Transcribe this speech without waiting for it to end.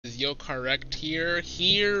you're correct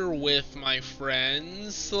here with my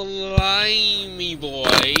friend Slimy Boy.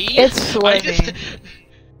 It's Slimy.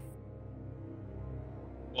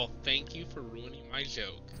 Well, thank you for ruining my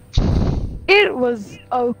joke. It was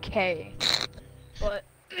okay. But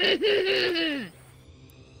it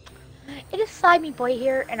is Slimy Boy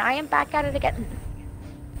here, and I am back at it again.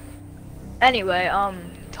 Anyway,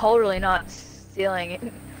 totally not stealing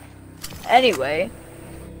it. Anyway,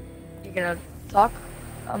 you gonna talk?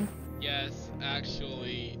 Yes,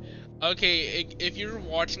 actually. Okay, if you're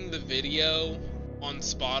watching the video on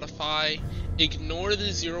Spotify, ignore the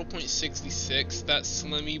 0.66 that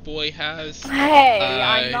Slimy Boy has. Hey,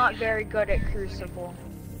 I'm not very good at Crucible.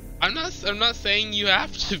 I'm not saying you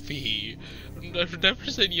have to be. I've never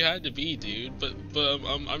said you had to be, dude. But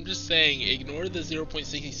I'm just saying ignore the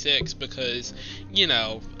 0.66 because, you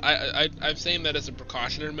know, I'm saying that as a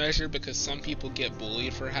precautionary measure because some people get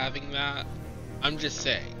bullied for having that. I'm just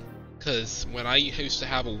saying, because when I used to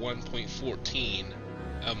have a 1.14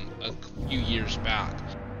 a few years back,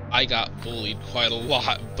 I got bullied quite a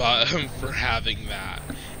lot for having that.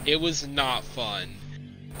 It was not fun.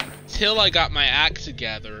 Till I got my act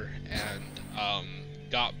together and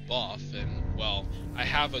got buff, and well, I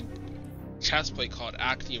have a chestplate called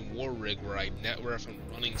Actium War Rig where if I'm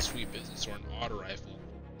running Sweet Business or an auto rifle,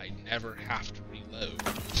 I never have to reload.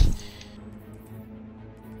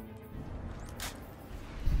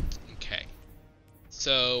 Okay.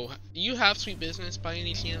 So, you have Sweet Business by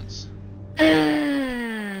any chance?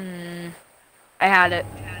 I had it.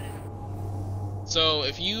 So,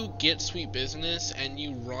 if you get Sweet Business and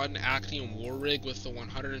you run Actium War Rig with the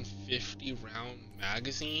 150 round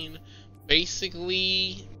magazine,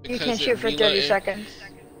 basically, because you can shoot for 30 seconds.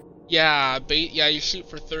 Yeah, you shoot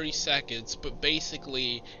for 30 seconds, but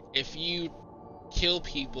basically, if you kill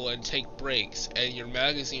people and take breaks, and your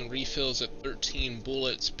magazine refills at 13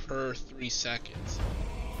 bullets per 3 seconds,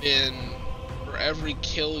 then for every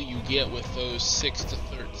kill you get with those 6 to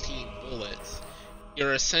 13 bullets,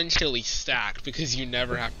 you're essentially stacked because you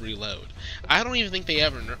never have to reload. I don't even think they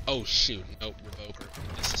ever oh shoot, nope, Revoker.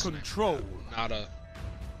 This is Control. Not a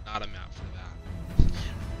map for that.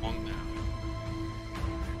 Wrong map.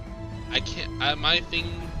 I can't, my thing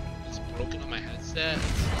is broken on my headset,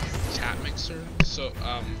 chat mixer, so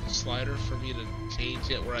slider for me to change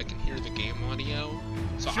it where I can hear the game audio.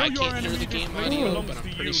 So I can't hear the game audio, but I'm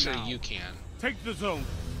pretty sure you can. Take the zone.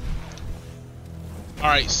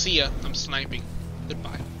 Alright, see ya. I'm sniping.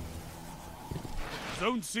 Goodbye.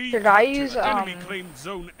 Zone C. Should I use enemy claimed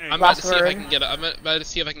zone A. I'm about to see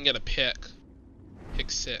if I can get a pick.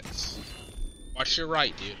 Pick 6. Watch your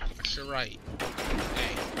right, dude. Watch your right.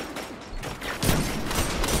 Okay.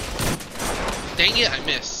 Dang it, I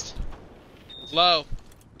missed. It's low.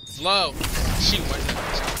 It's low. Shoot, what?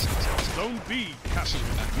 Zone B captured.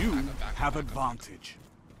 You have advantage.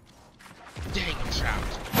 Dang, I'm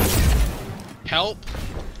trapped. Help.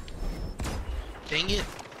 Dang it.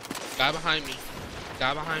 Guy behind me.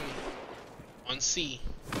 Guy behind me. On C.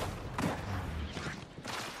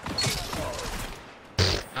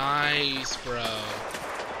 Nice, bro.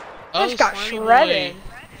 I just got shredded.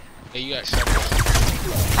 Yeah, you got shredded.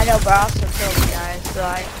 I know, but I also killed the guy,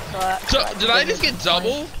 so did I just get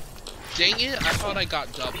double? Dang it, I thought I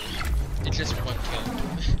got double. It's just one kill.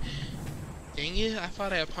 Dang it, I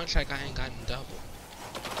thought I punched that guy and gotten double.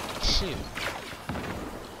 Shoot.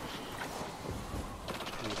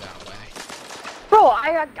 Bro,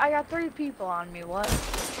 I got 3 people on me. What?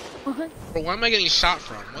 Bro, where am I getting shot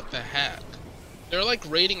from? What the heck? They're like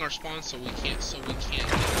raiding our spawn, so we can't get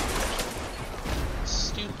out. It's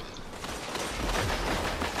stupid.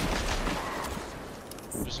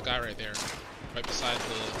 There's a guy right there, right beside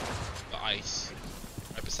the ice.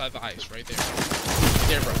 Right beside the ice, right there. Right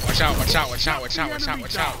there, bro. Watch out! Watch out! Watch out! Watch out! Watch out!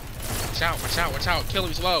 Watch out! Watch out! Watch out! Watch out! Kill him.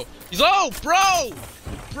 He's low. He's low, bro.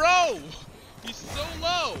 Bro, he's so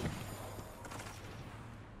low.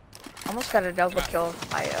 Almost got a double kill.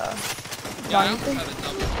 Yeah, I almost had a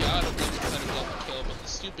double kill, but the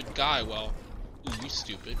stupid guy, well, ooh, you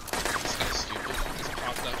stupid. This guy's stupid. He's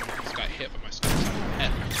popped up and he's got hit by my scope in the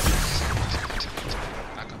head.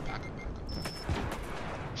 Back up, back up, back up.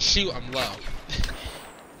 Shoot, I'm low.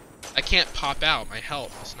 I can't pop out. My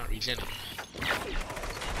health is not regenerating.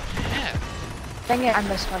 Yeah. Dang it, I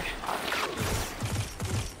missed my shot.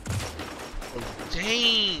 Oh,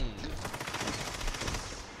 dang.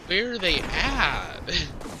 Where are they at?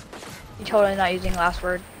 You're totally not using last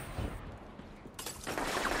word.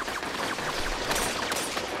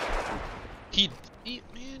 He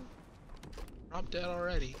man, dropped dead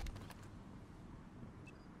already.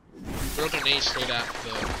 Throw a grenade straight at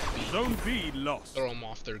the B. Zone B lost. Throw them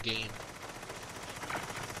off their game.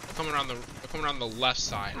 coming around the left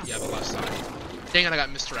side. Yeah, the left side. Dang it, I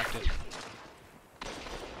got misdirected.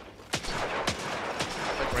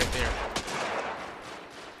 Like right there.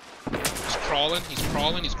 He's crawling, he's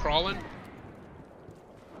crawling, he's crawling.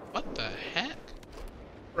 What the heck?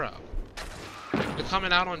 Bro. They're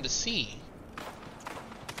coming out on the sea. I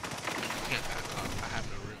can't back up, I have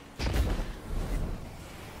no room.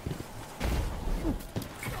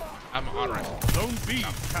 I'm an auto rifle. Zone B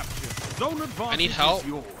captured. Zone advantage. I need help. Is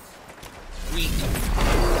yours. Weak.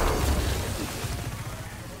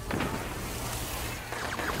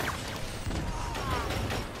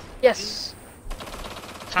 Yes.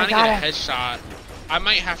 Trying to get a headshot. I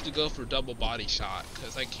might have to go for double body shot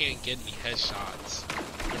because I can't get any headshots.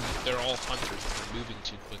 They're all hunters and they're moving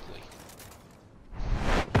too quickly.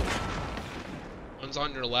 One's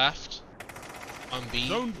on your left. On B.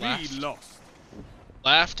 Zone Left. B lost.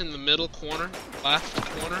 Left in the middle corner. Left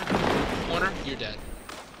corner. Corner. You're dead.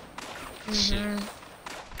 Shit.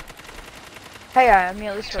 Hey, I mean,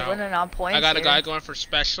 at least we're Ciao. winning on points. I got a here. guy going for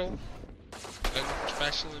special. Going for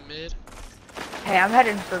special in mid. Hey, I'm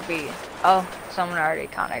heading for B. Oh, someone already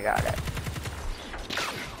kind of got it.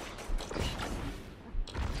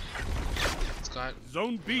 It's got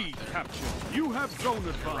Zone B captured. You have zone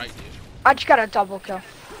advantage. right, dude. I just got a double kill.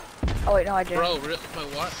 Oh wait, no, I didn't. Bro, my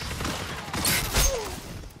what?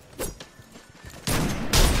 I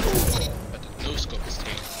had to no-scope his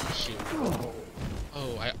tail. Shoot.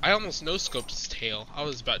 Oh, I almost no-scoped his tail. I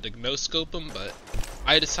was about to no-scope him, but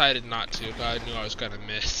I decided not to. But I knew I was gonna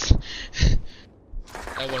miss.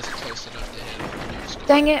 I wasn't close enough to hit him.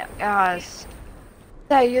 Dang it, guys.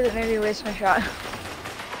 That you that made me waste my shot.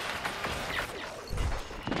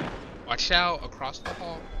 Watch out across the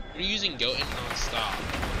hall. You're using Goten non-stop.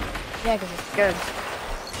 Yeah, because it's good.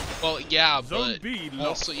 Well, yeah, Zone but B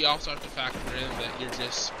also you also have to factor in that you're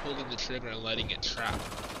just pulling the trigger and letting it trap.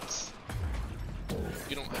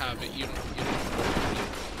 You don't have it. You don't.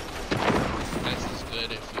 I guess it's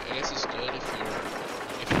good if you. I guess it's good if you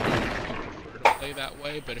prefer to play that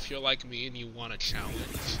way. But if you're like me and you want a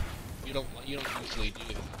challenge, you don't usually do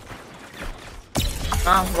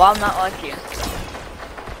that. Well, I'm not like you.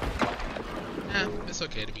 Eh, it's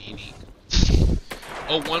okay to be unique.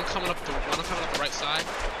 Oh, one coming up the right side.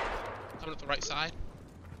 Coming up the right side.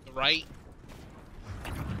 The right.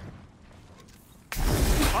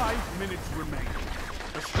 5 minutes remain.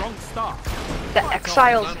 A strong start. The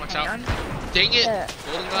exile's Golden gun, watch out. hand. Dang it! Yeah.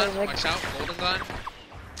 Golden gun, watch out. Golden gun.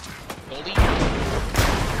 Goldie.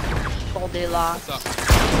 Goldilocks. What's up?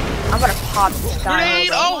 I'm gonna pop this guy.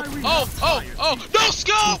 Grenade! over. Oh! No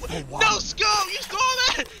scope! No scope! You saw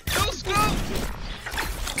that? No scope!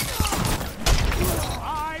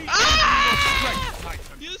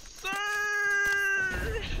 Yes, sir!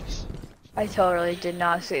 I totally did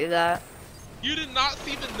not see that. You did not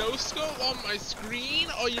see the no scope on my screen?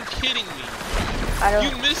 Oh, you're kidding me. I don't.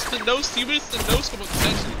 You missed the no scope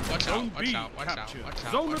section. Watch out, Zone watch B out, watch out, captured. watch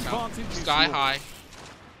out, Zone watch out. advantage is Sky yours. high.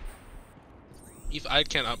 I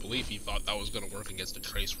cannot believe he thought that was gonna work against a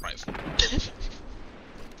trace rifle.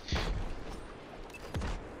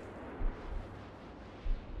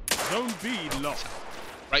 Zone B lost.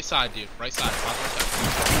 Right side, dude. Right side.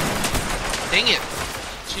 Dang it!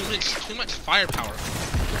 Too much firepower.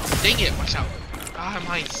 Dang it! Watch out. Ah, I'm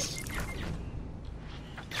ice.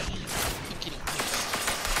 Keep getting ice.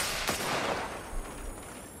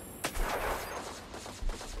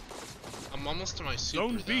 I'm almost to my super.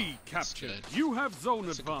 Zone B though. That's captured. good. You have zone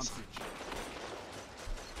That's a good advantage.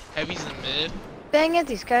 Heavy's in mid. Dang it,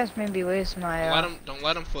 these guys made me waste my. Don't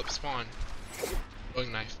let him flip spawn.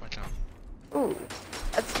 Throwing knife. Watch out. Ooh,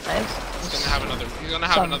 that's nice. He's gonna have another. He's gonna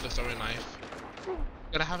have another throwing knife.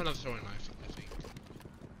 Gonna have another throwing knife. I think.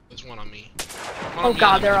 There's one on me. One Oh on me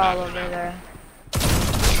god, and they're one all after over that. there.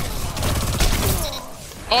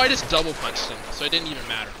 Oh, I just double punched him, so it didn't even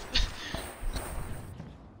matter.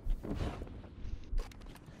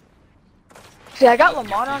 See, I got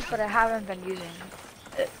Lamonos, but I haven't been using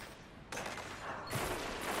it.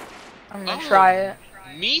 I'm gonna try it.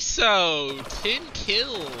 Miso, 10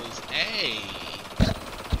 kills. Hey.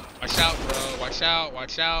 Watch out, bro. Watch out.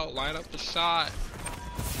 Watch out. Line up the shot.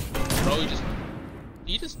 Bro,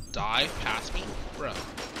 you just dive past me, bro.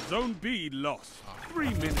 Zone B lost. 3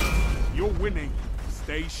 minutes. You're winning.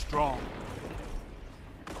 Stay strong.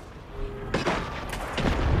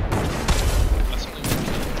 That's only one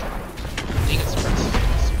kill. Dang it, suppressed.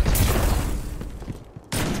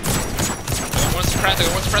 One's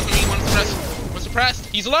suppressed. One's suppressed on me. One's suppressed. One's suppressed.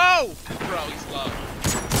 He's low. Bro, he's low.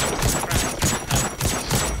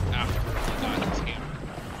 After he got his hammer,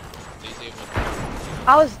 he's able to.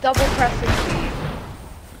 I was double pressing B.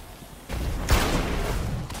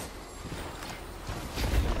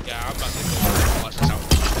 Yeah, I'm about to go flush this out.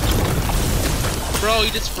 Bro,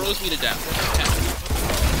 he just froze me to death. What the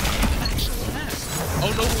heck? Actual mess.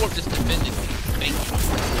 Oh, Nova Warp just defended me. Thank you.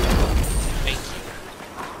 Thank you.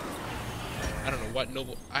 I don't know what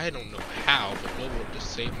Nova... I don't know how, but Nova Warp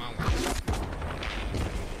just saved my life.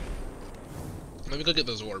 Let me go get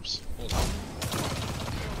those orbs. Hold on.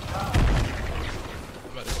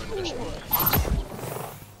 I'm about to go and fish more.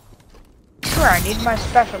 Sure, I need my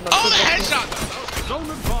special. But oh, the headshot! Zone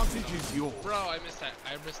advantage is yours. Bro, I missed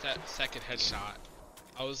that second headshot.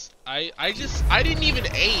 I didn't even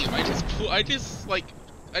aim. I just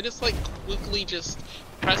quickly just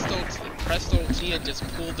pressed T and just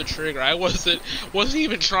pulled the trigger. I wasn't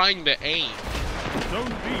even trying to aim. Zone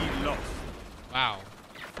B lost. Wow.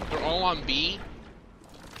 They're all on B.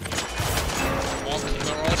 They're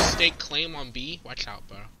all stake claim on B. Watch out,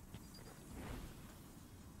 bro.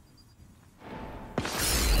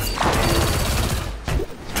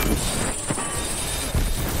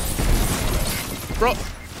 Bro,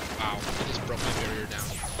 wow, I just broke my barrier down.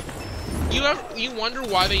 You wonder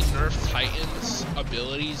why they nerf Titan's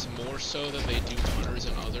abilities more so than they do Hunters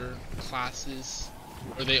and other classes,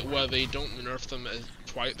 or they don't nerf them as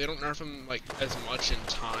twice. They don't nerf them like as much in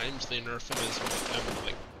times. They nerf them as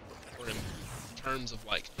like, or in terms of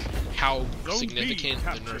like how significant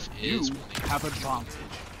the nerf is. You have advantage.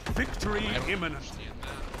 Victory imminent.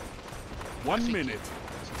 1 minute.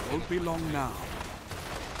 Won't be long now.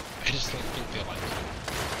 I just don't think they like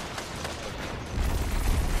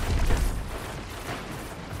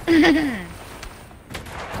it.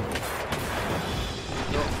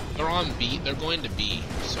 They're on B. They're going to B.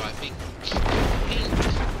 So I think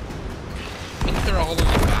they're all in the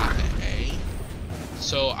back at A.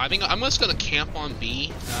 So I think I'm just gonna camp on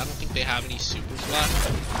B. I don't think they have any supers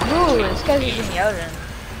left. Ooh, this guy's using Yoden.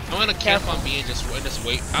 I'm gonna camp on B and just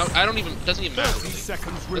wait. I don't even. It doesn't even matter. 30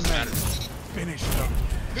 seconds doesn't matter. Finish them.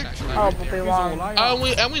 Oh, but we won.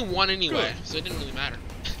 And we won anyway, so it didn't really matter.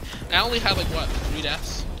 I only had like what, 3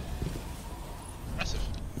 deaths? Impressive.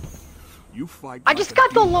 You fight. I just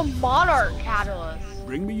got the Monarch catalyst.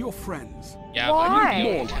 Bring me your friends. Yeah,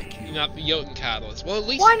 why? but you're not the Jotun catalyst. Well, at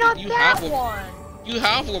least why not you that have one? You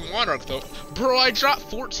have Monarch though, bro. I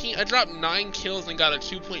dropped 9 kills and got a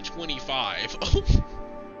 2.25.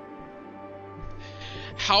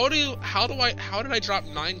 How did I drop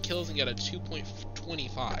 9 kills and get a 2.25?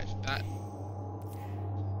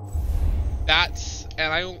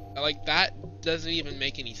 That doesn't even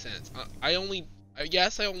make any sense. I only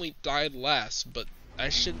died less, but I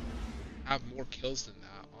should have more kills than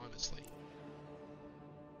that, honestly.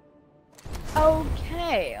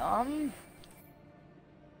 Okay,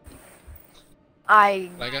 I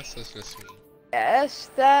guess that's just me. guess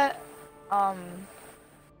that,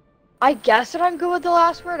 I guess that I'm good with the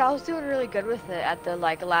last word. I was doing really good with it at the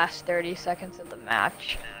last 30 seconds of the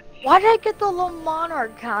match. Why did I get the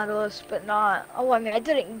Monarch catalyst but not? Oh, I mean I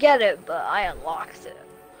didn't get it, but I unlocked it.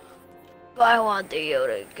 But I want the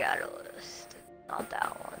Yoda catalyst, not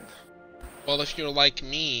that one. Well, if you're like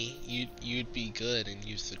me, you'd be good and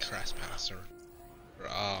use the Trespasser, or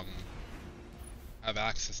have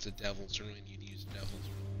access to Devil's Ruin. You'd use Devil's Ruin.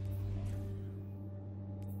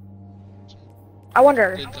 I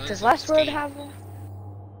wonder, does Last Word have one?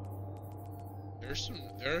 There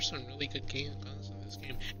are some really good guns in this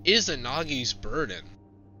game. Izanagi's Burden.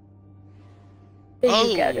 Did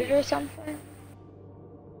you get it or something?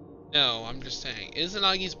 No, I'm just saying.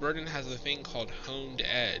 Izanagi's Burden has a thing called Honed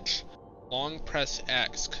Edge. Long press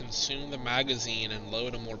X, consume the magazine, and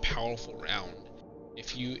load a more powerful round.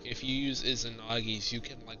 If you use Izanagi's, you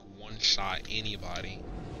can like one-shot anybody.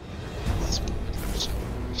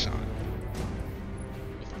 Shot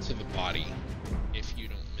to the body if you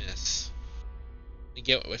don't miss.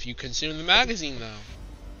 If you consume the magazine though,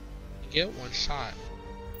 you get one shot.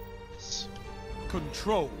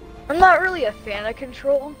 Control. I'm not really a fan of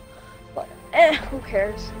Control, but who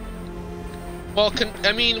cares? Well,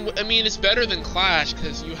 I mean it's better than Clash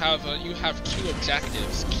because you have 2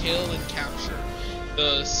 objectives: kill and capture.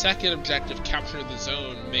 The second objective, capture the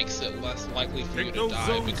zone, makes it less likely for you to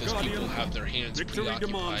die because people have their hands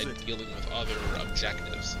preoccupied dealing with other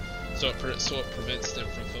objectives. So it prevents them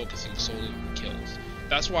from focusing solely on kills.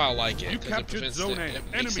 That's why I like it, because it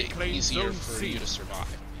makes it easier for you to survive.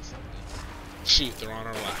 Shoot, they're on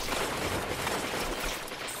our left.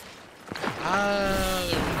 They're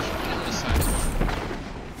on this side.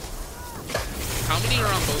 How many are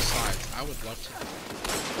on both sides? I would love to.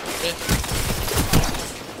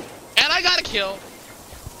 And I got a kill.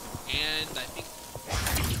 And I think.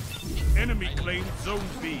 Enemy claims Zone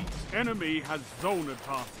B. Enemy has zone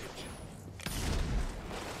advantage.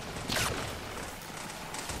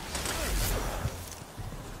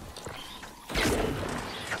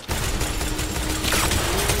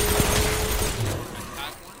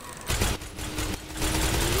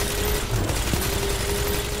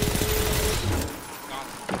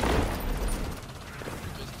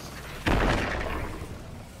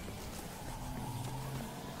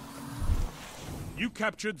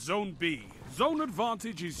 captured Zone B. Zone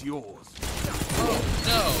advantage is yours. Oh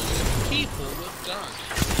no, people with guns.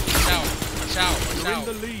 Watch out, watch out, watch You're out.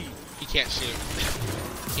 in the lead. He can't shoot.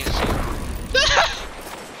 He can't shoot.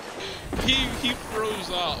 he froze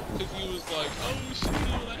up because he was like, oh shit,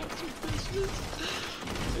 I have to do this.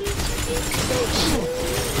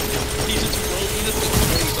 He just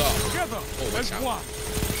froze up. Together Oh, watch as out. one.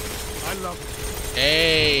 I love it.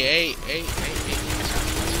 Hey.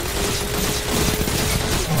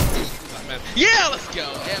 Yeah, let's go.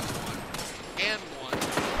 And one.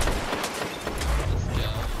 Let's go.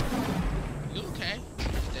 You okay?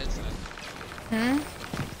 Dead silent.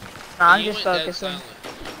 No, I'm You just went dead focusing. silent.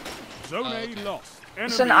 Zone Oh, A okay. lost.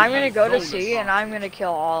 Listen, Enemy I'm gonna has go to zone C and advantage. I'm gonna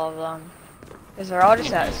kill all of them. Because they're all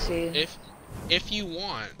just at C. If you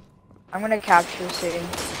want. I'm gonna capture C.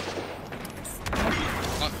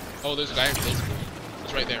 Oh, there's a guy invisible.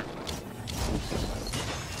 He's right there.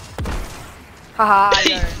 Haha, I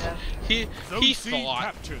don't know. He Zone C thought.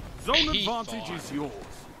 captured. Zone He advantage thought. is yours.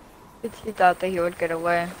 He thought that he would get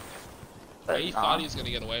away. But He no. thought he was gonna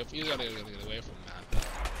get away. He was gonna get away from that.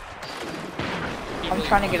 He I'm really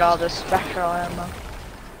trying to get was. all this spectral ammo.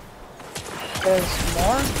 There's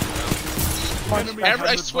more? More Enemy spectral.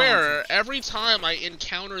 I swear, every time I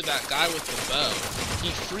encounter that guy with the bow,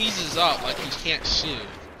 he freezes up like he can't shoot.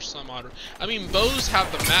 For some odd. I mean, bows have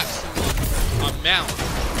the maximum amount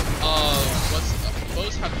of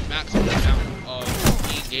bows have the maximum amount of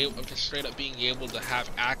being able, of just straight up being able to have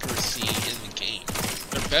accuracy in the game.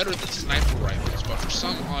 They're better than sniper rifles, but for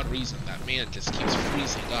some odd reason, that man just keeps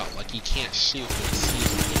freezing up like he can't shoot when he sees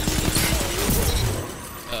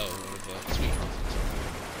oh, the sweet.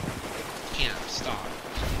 Can't stop.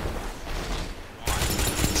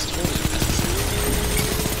 It's totally unnecessary.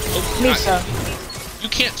 Oh, Misa. you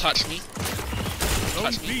can't touch me. Zone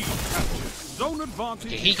Touch B me. captured. Zone advantage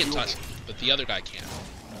Okay, he is can yours. touch me, but the other guy can't.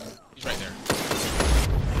 He's right there.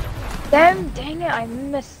 Damn, dang it, I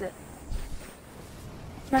missed it.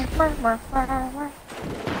 Eh,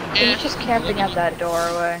 He's just camping you live at that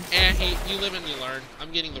doorway. and hey, you live and you learn.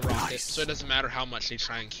 I'm getting the rocket, so it doesn't matter how much they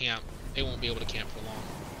try and camp. They won't be able to camp for long.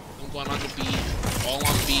 I'm going on the B. All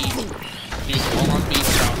on B. Dude, all on B.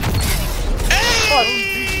 Zone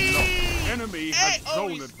B lost. Enemy has Oh,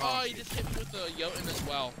 zone he advantage. just hit me with the Jotun as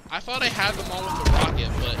well. I thought I had them all with the rocket,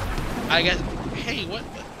 but I guess. Hey, what?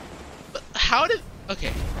 But how did?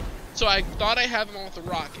 Okay, so I thought I had them all with the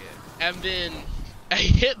rocket, and then I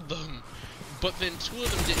hit them, but then two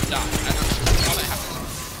of them didn't die. And I thought I had them.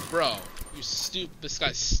 Bro, you stupid. This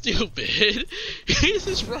guy's stupid. He's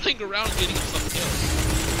just running around getting some kills.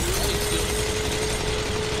 All he's doing is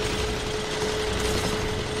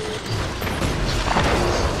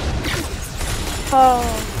Oh.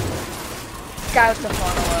 Guy with the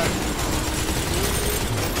funnel up.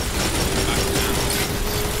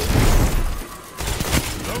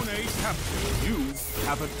 Zone A captured. You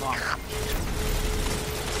have advantage.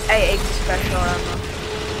 I ate the special ammo.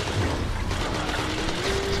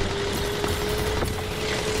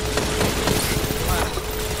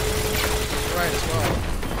 right as well.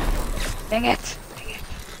 Dang it.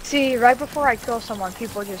 See, right before I kill someone,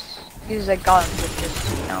 people just use a gun to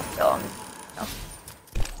just, you know, kill them.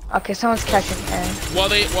 Okay, someone's catching me. Well,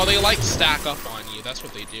 they like stack up on you. That's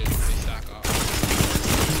what they do. They stack up.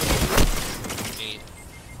 Grenade.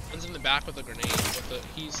 One's in the back with a grenade.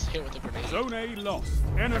 He's hit with a grenade. Zone A lost.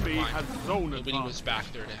 Enemy has zone Nobody advantage. was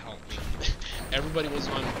back there to help me. Everybody was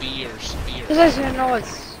on B or C or. This doesn't even know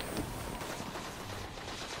it's...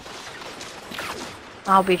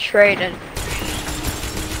 I'll be traded.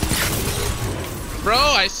 Bro,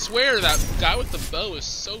 I swear that guy with the bow is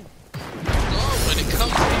so dumb when it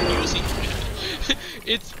comes to using it.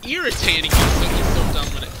 It's irritating. He's so dumb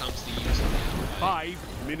when it comes to using it.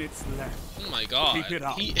 5 minutes left. Oh my god. Keep it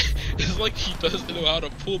up. It's like he doesn't know how to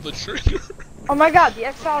pull the trigger. Oh my god, the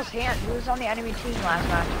Exile's hand, who was on the enemy team last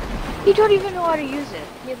match. He don't even know how to use it.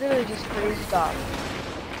 He literally just freezes up.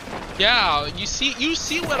 Yeah, you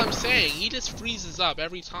see what I'm saying. He just freezes up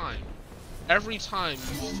every time. Every time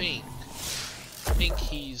you think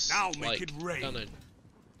he's Now make like it rain. gonna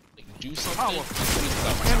do something. Power. He freezes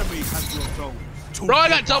up. Enemy has your zone. Bro, I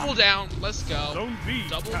got double down. Let's go. Zone B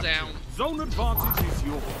Double captured. down. Zone advantage is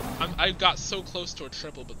yours. I got so close to a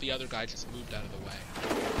triple, but the other guy just moved out of the way.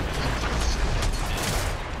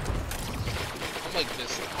 I'm like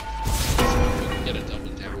this now. We can get a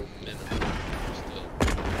double down minimum. Still.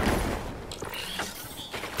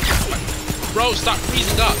 Bro, stop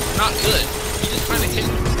freezing up. Not good. You just kind of hit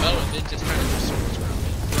me with the bow and then just kind of do circles around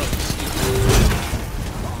me. Bro, stupid.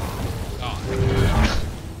 God.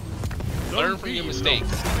 Learn from your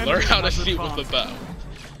mistakes. Learn how to shoot with the bow.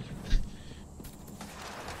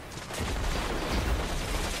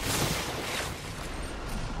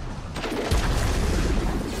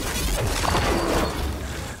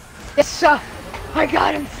 Yes, sir. I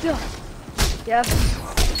got him still. Yep.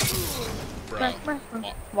 Bro.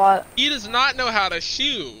 What? He does not know how to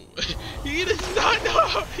shoot. He does not know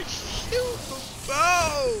how to shoot the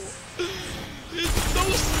bow. It's so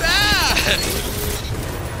sad.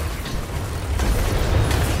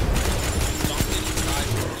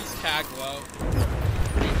 He's tag low.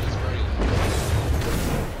 He's very low.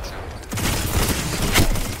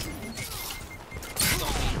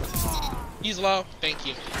 He's low. Thank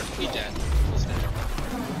you. He's dead. He's dead.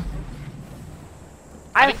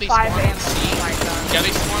 I have 5 ammo. Yeah,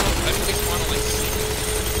 they spawn on, I think they spawn on like C.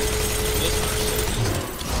 Those are so easy.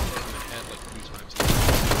 Head like 3 times.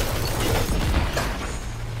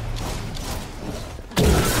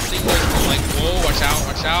 I'm like, whoa, watch out,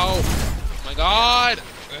 watch out. Oh my god.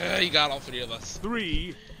 He got all 3 of us.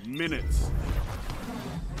 3 minutes.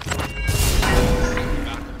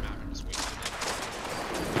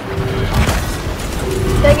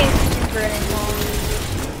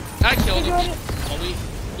 I killed him. Oh,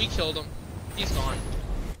 we killed him. He's gone.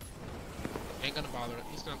 Ain't gonna bother it.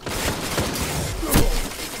 He's not gonna.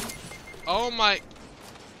 Oh my.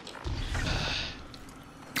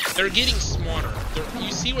 They're getting smarter.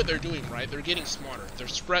 You see what they're doing, right? They're getting smarter. They're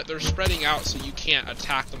spreading out so you can't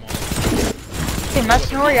attack them all. Hey, my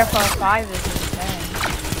Snoria for 5 is insane.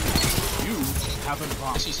 You haven't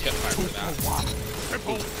lost. Let's use hip fire for that.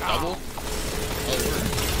 Triple Double. Oh,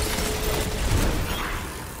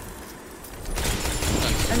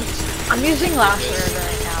 I'm using last word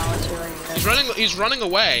right now. It's really good. He's running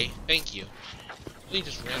away. Thank you. He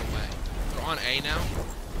just ran away. We're on A now.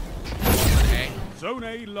 On A. Zone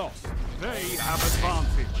A lost. They have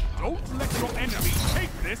advantage. Don't let your enemy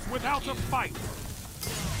take this without a fight.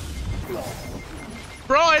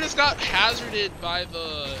 Bro, I just got hazarded by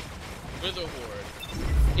the Wither Horde.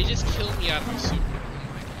 They just killed me out of my super. Oh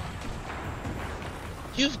my god.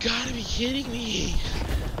 You've got to be kidding me.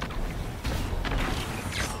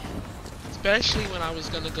 Especially when I was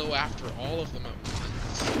gonna go after all of them at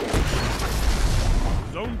once.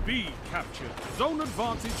 Zone B captured. Zone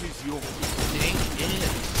advantage is yours. Dang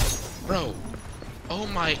it. Bro. Oh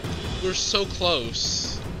my. We're so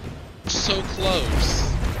close. We're so close.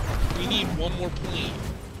 We need one more point.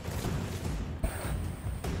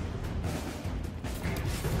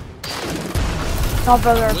 No,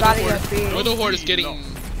 brother, about to get beat. Wither Horde is getting on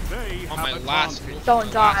my last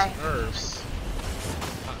Don't die. nerves.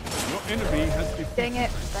 Your enemy has defeated. Dang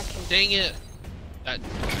it. Dang it. That.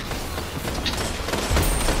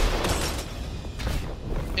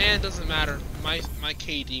 And it doesn't matter. My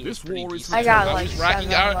KD was pretty decent. I got I like was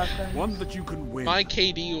racking 7 out. One that you can win. My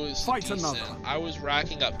KD was Fight decent. another. I was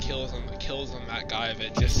racking up kills on that guy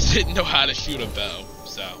that just didn't know how to shoot a bow.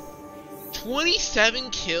 So, 27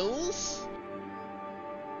 kills.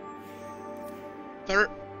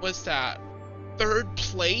 What's that? Third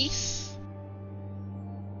place?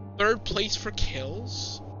 Third place for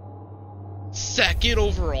kills? Second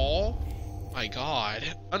overall? My god.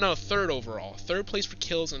 Oh no, third overall. Third place for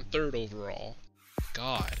kills and third overall.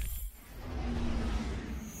 God.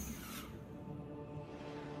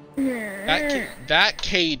 That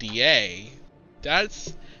KDA.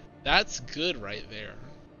 That's good right there.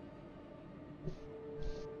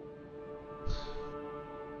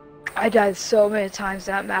 I died so many times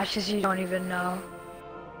that matches you don't even know.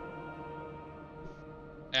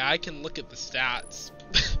 Yeah, I can look at the stats.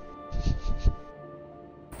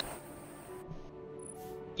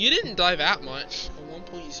 You didn't die that much. A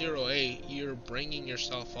 1.08, you're bringing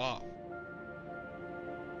yourself up.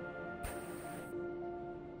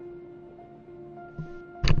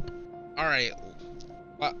 Alright.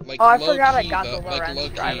 Like, oh, I forgot I got the Lorenz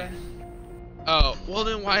low-key. driver. Oh, well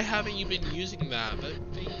then why haven't you been using that? That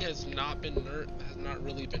thing has not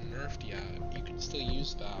really been nerfed yet. You can still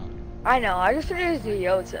use that. I know, I just used the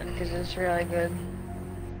Jotun because it's really good.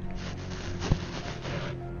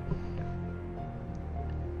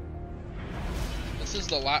 This is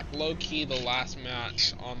the low-key the last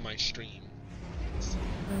match on my stream.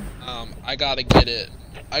 I gotta get it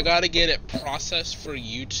processed for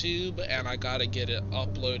YouTube, and I gotta get it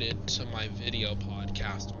uploaded to my video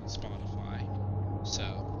podcast on Spotify. So.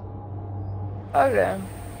 Okay.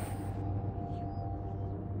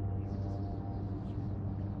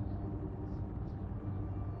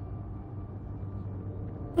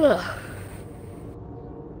 Ugh.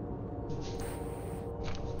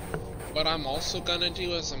 What I'm also gonna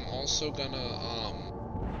do is I'm also gonna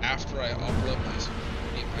after I upload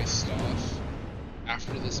my stuff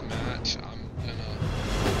after this match, I'm gonna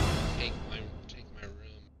take my room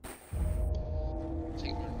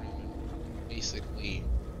and basically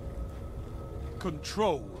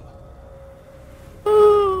control.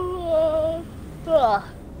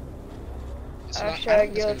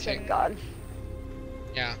 Guillotine God.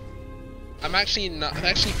 Yeah. I'm actually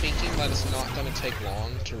thinking that it's not gonna take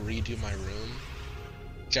long to redo my room.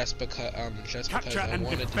 Just because I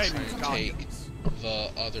wanted to try and take the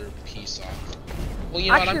other piece off. Well,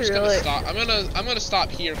 you know what? I'm just gonna stop. I'm gonna stop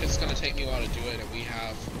here because it's gonna take me a while to do it, and we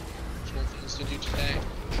have more things to do today.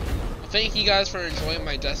 Well, thank you guys for enjoying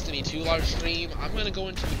my Destiny 2 live stream. I'm gonna go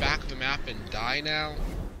into the back of the map and die now.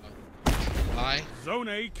 Bye. Zone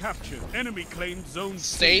A captured. Enemy claimed Zone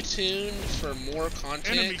C. Stay tuned for more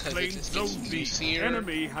content because it just gets juicier and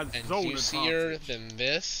juicier than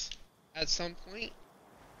this at some point.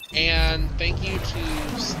 And thank you to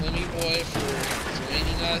Slimmy Boy for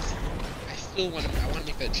joining us. I want to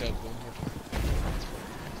make that joke one more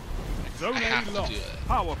time. I have to do it.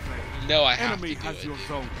 Power play. No, I have Enemy to do has it. Your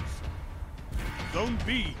zones. Zone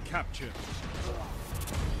B captured.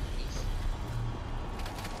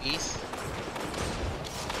 East.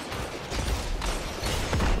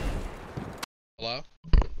 Hello?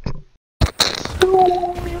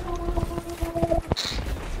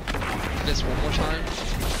 This one more time.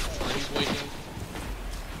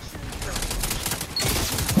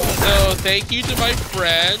 No, thank you to my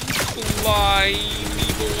friend, Slimy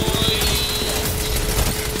Boy.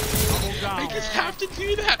 I just have to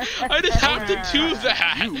do that. I just have to do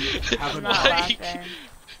that. Like,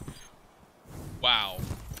 wow.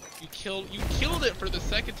 You killed it for the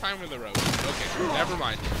second time in a row. Okay, never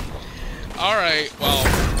mind. Alright, well,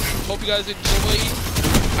 hope you guys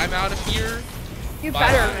enjoyed. I'm out of here. You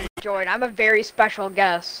better enjoy. I'm a very special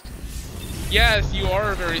guest. Yes, you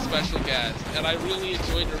are a very special guest, and I really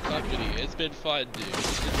enjoyed your company. It's been fun, dude.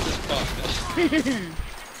 It's been fun.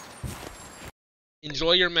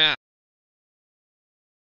 Enjoy your match.